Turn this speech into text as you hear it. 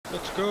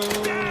Let's go!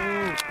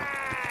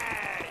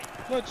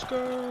 Let's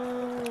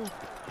go!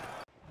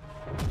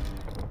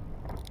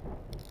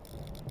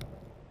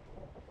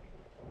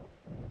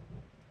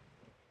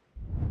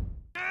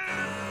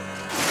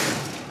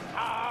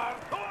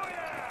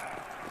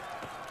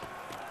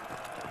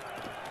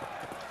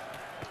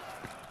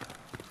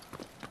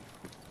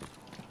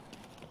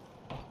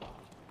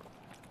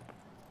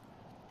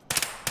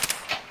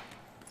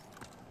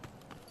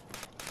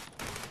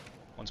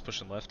 One's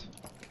pushing left.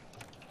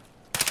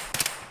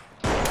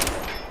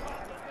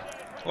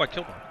 Oh, I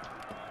killed one.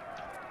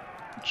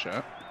 Good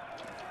shot.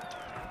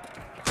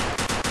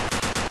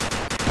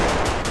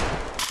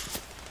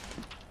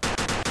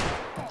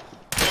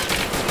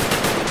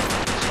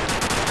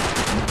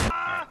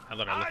 Alright, I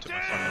thought I looked at my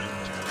fucking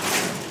inventory.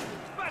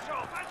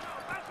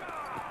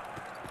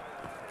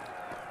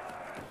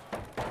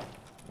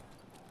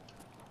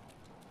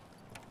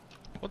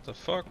 What the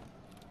fuck?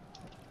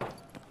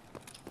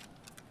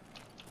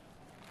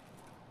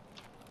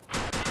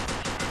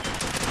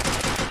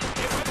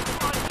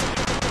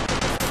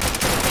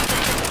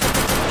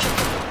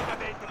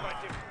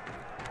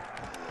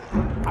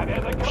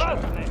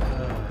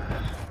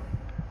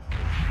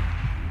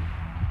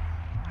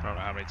 I don't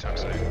know how many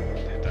times I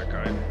hit that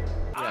guy.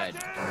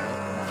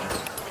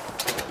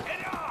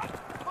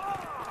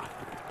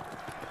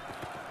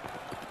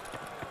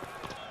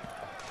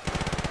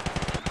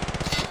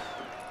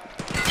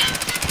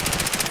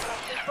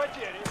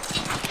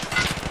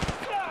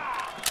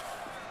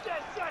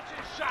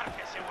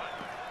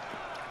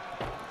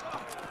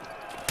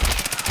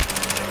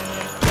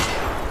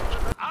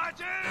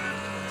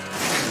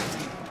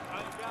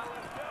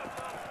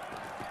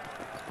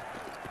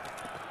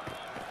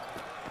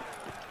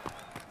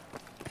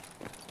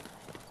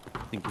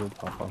 I think he'll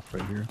pop off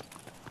right here.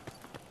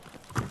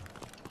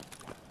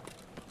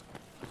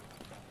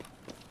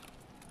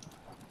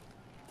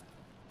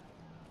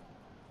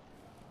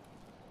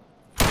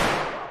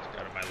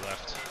 Got on my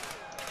left.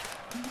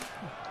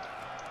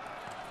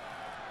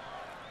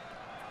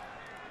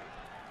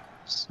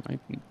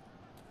 Sniping.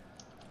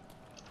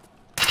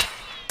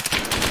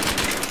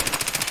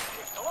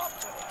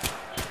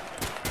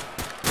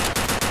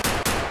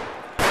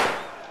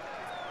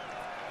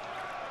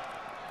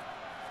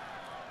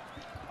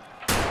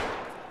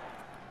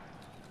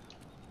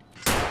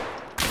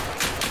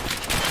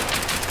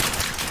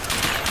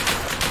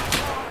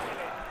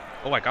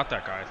 Oh, I got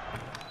that guy.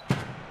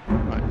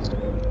 Nice.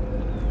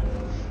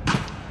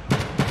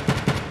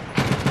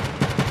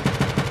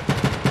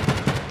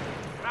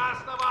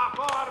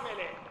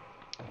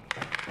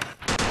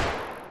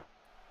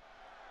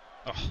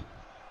 Oh.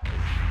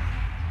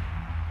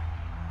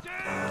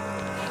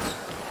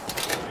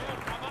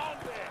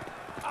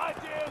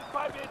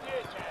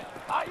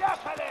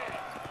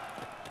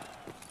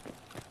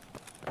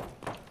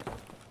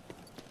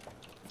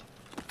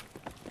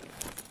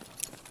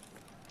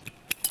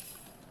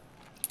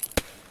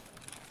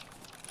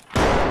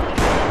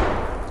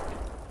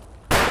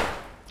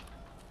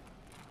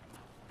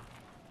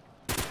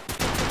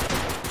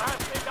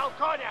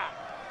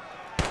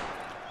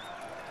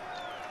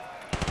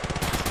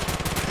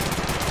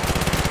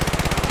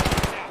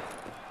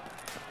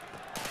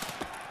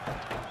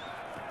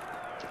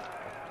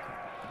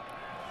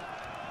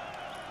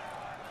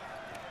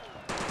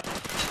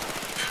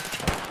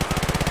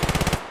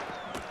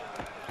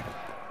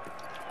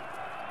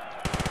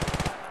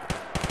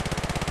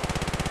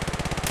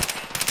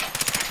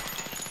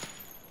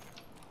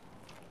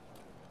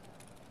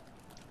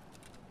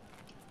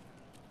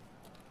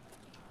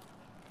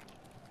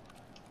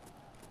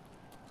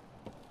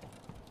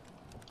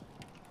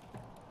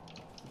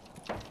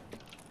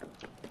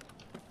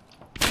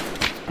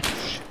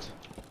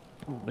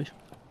 Holy.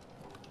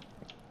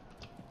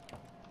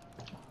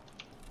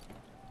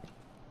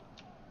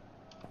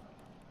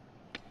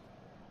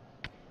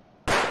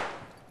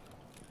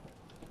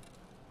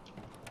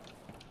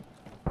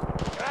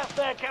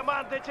 Красная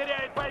команда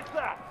теряет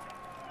бойца.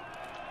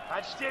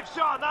 Почти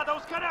все, надо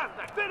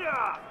ускоряться.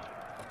 Вперед!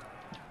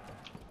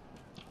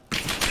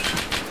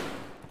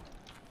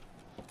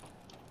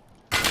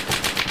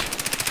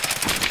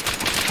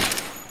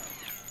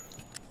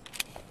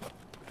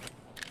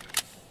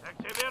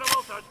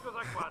 Активировал точку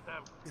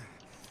захвата.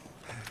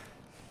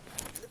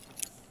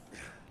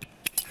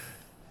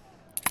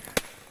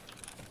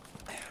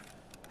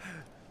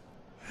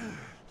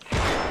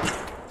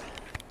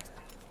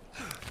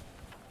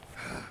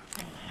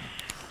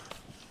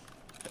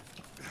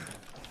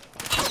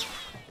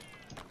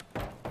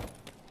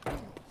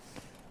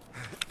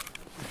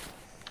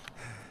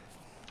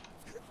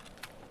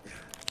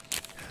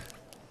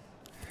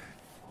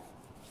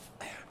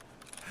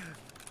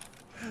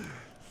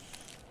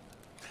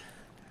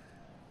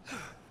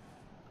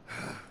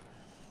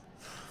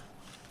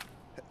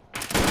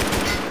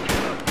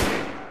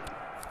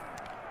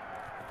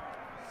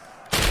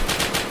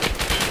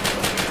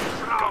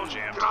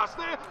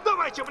 Красные,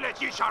 давайте,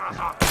 блядь, еще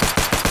разок!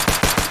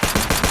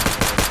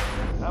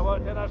 А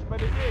вот и наш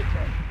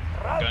победитель.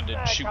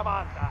 Красная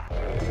команда.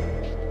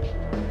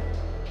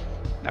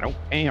 I don't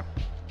care.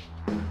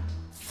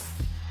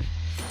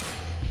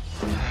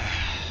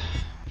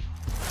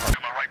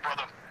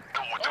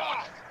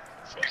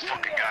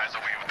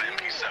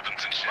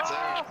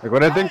 Like,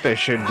 what I think they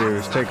should do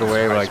is take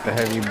away, like, the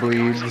heavy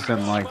bleeds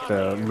and, like,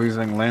 the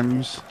losing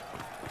limbs.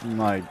 And,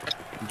 like,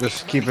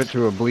 just keep it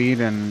to a bleed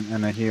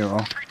and a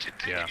heal.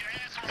 Yeah,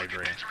 I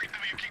agree.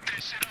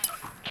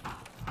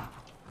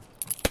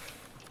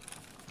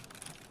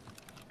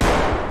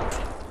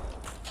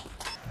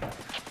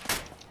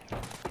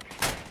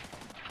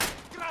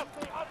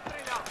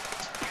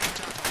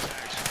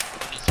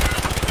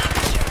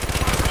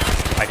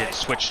 I didn't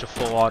switch to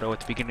full auto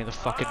at the beginning of the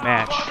fucking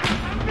match.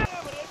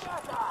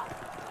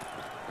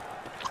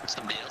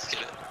 Somebody else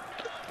get it.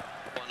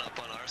 One up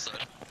on our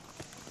side.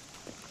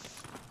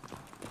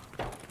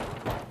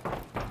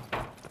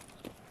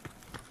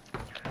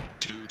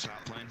 Two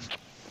top lane.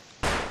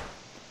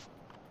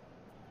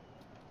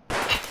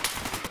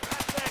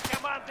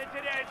 Команда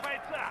теряет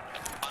бойца.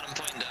 Bottom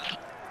plane down.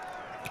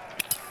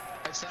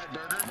 Right side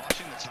burger.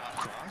 Watching the top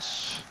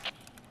cross.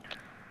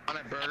 On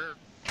it burger.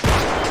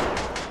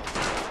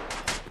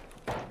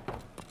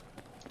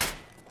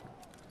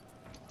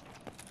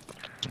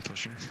 I'm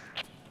pushing.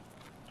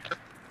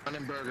 On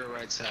it burger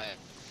right side.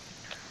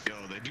 Yo,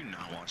 they do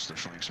not watch their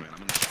flanks, man.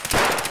 I'm in the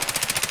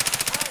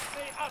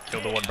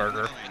Killed the one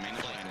burger. Main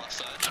plane left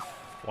side.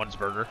 One's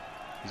burger.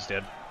 He's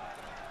dead.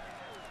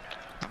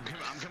 I'm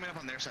coming up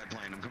on their side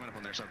plane. I'm coming up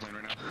on their side plane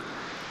right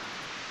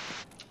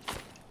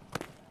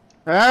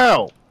now.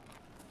 Ow!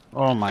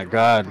 Oh my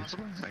god.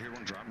 Possible? I hear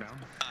one drop down.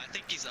 I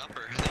think he's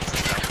upper.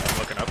 I'm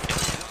looking up.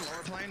 One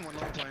lower plane, one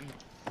lower plane.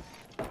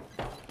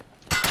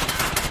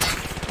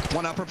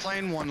 One upper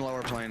plane, one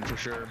lower plane for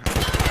sure.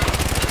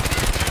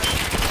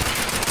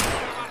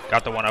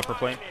 Got the one upper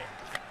plane.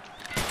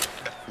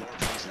 Lower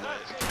plane's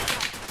lit.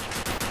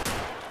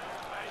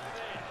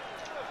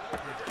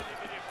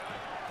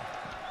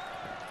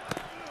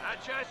 А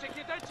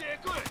часики-то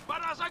тикают.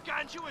 Пора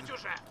заканчивать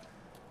уже.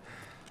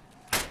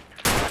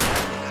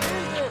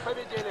 Сильные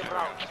победили,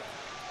 Браун.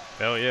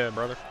 Hell yeah,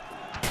 brother.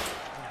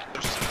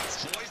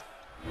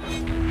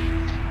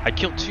 I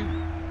killed 2.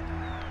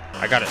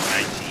 I got it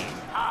 19.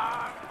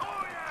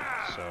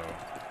 So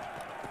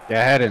Yeah,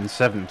 I had it in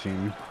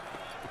 17.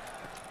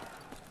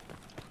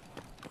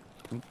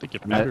 I don't think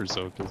it matters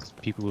though, because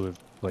people who have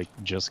like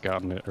just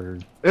gotten it or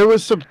It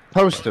was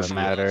supposed to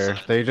matter.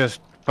 They just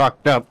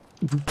fucked up.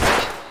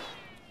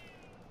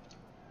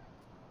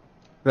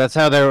 That's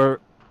how they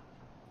were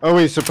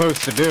always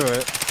supposed to do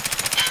it.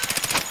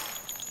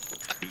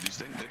 Dude, these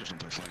things, they just don't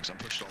play flanks. I'm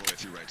pushed all the way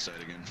through right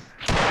side again.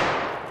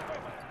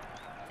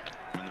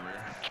 I'm in the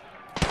rear.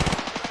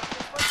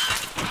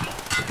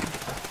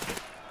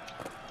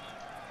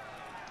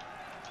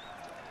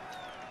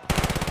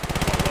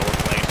 lower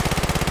plane.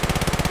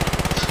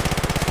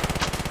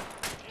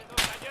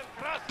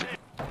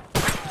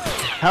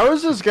 How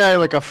is this guy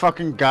like a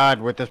fucking god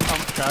with this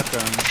pump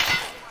shotgun?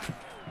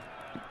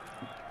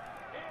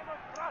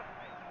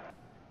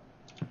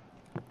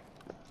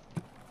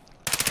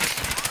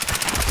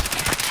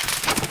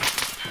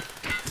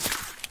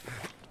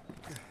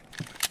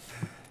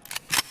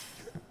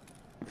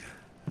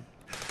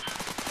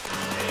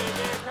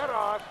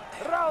 Хорош.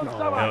 Раунд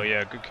вставай. Hell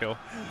yeah, good kill.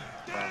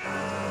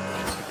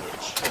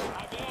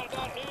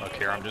 Look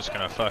here, I'm just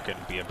gonna fucking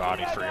be a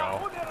body for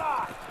y'all.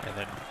 And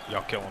then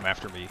y'all kill him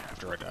after me,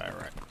 after I die,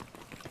 alright?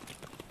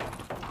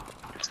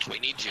 We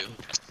need you.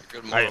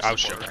 Good I was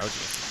sure. support.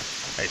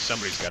 Hey,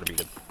 somebody's gotta be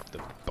the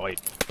bite.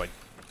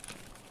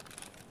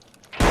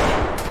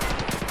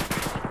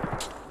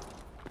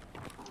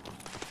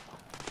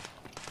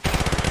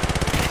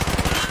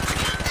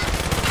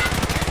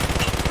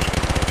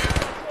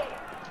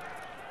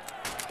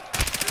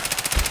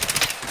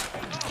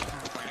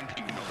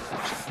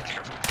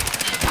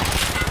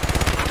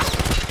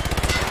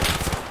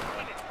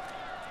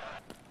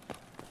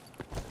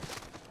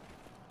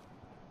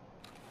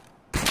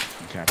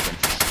 Captain.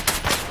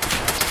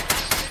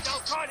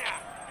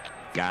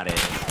 Got it.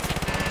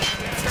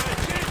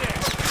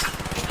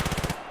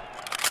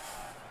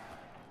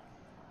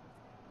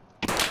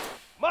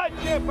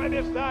 Матче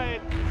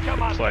побеждает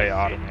команда. Play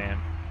auto, man.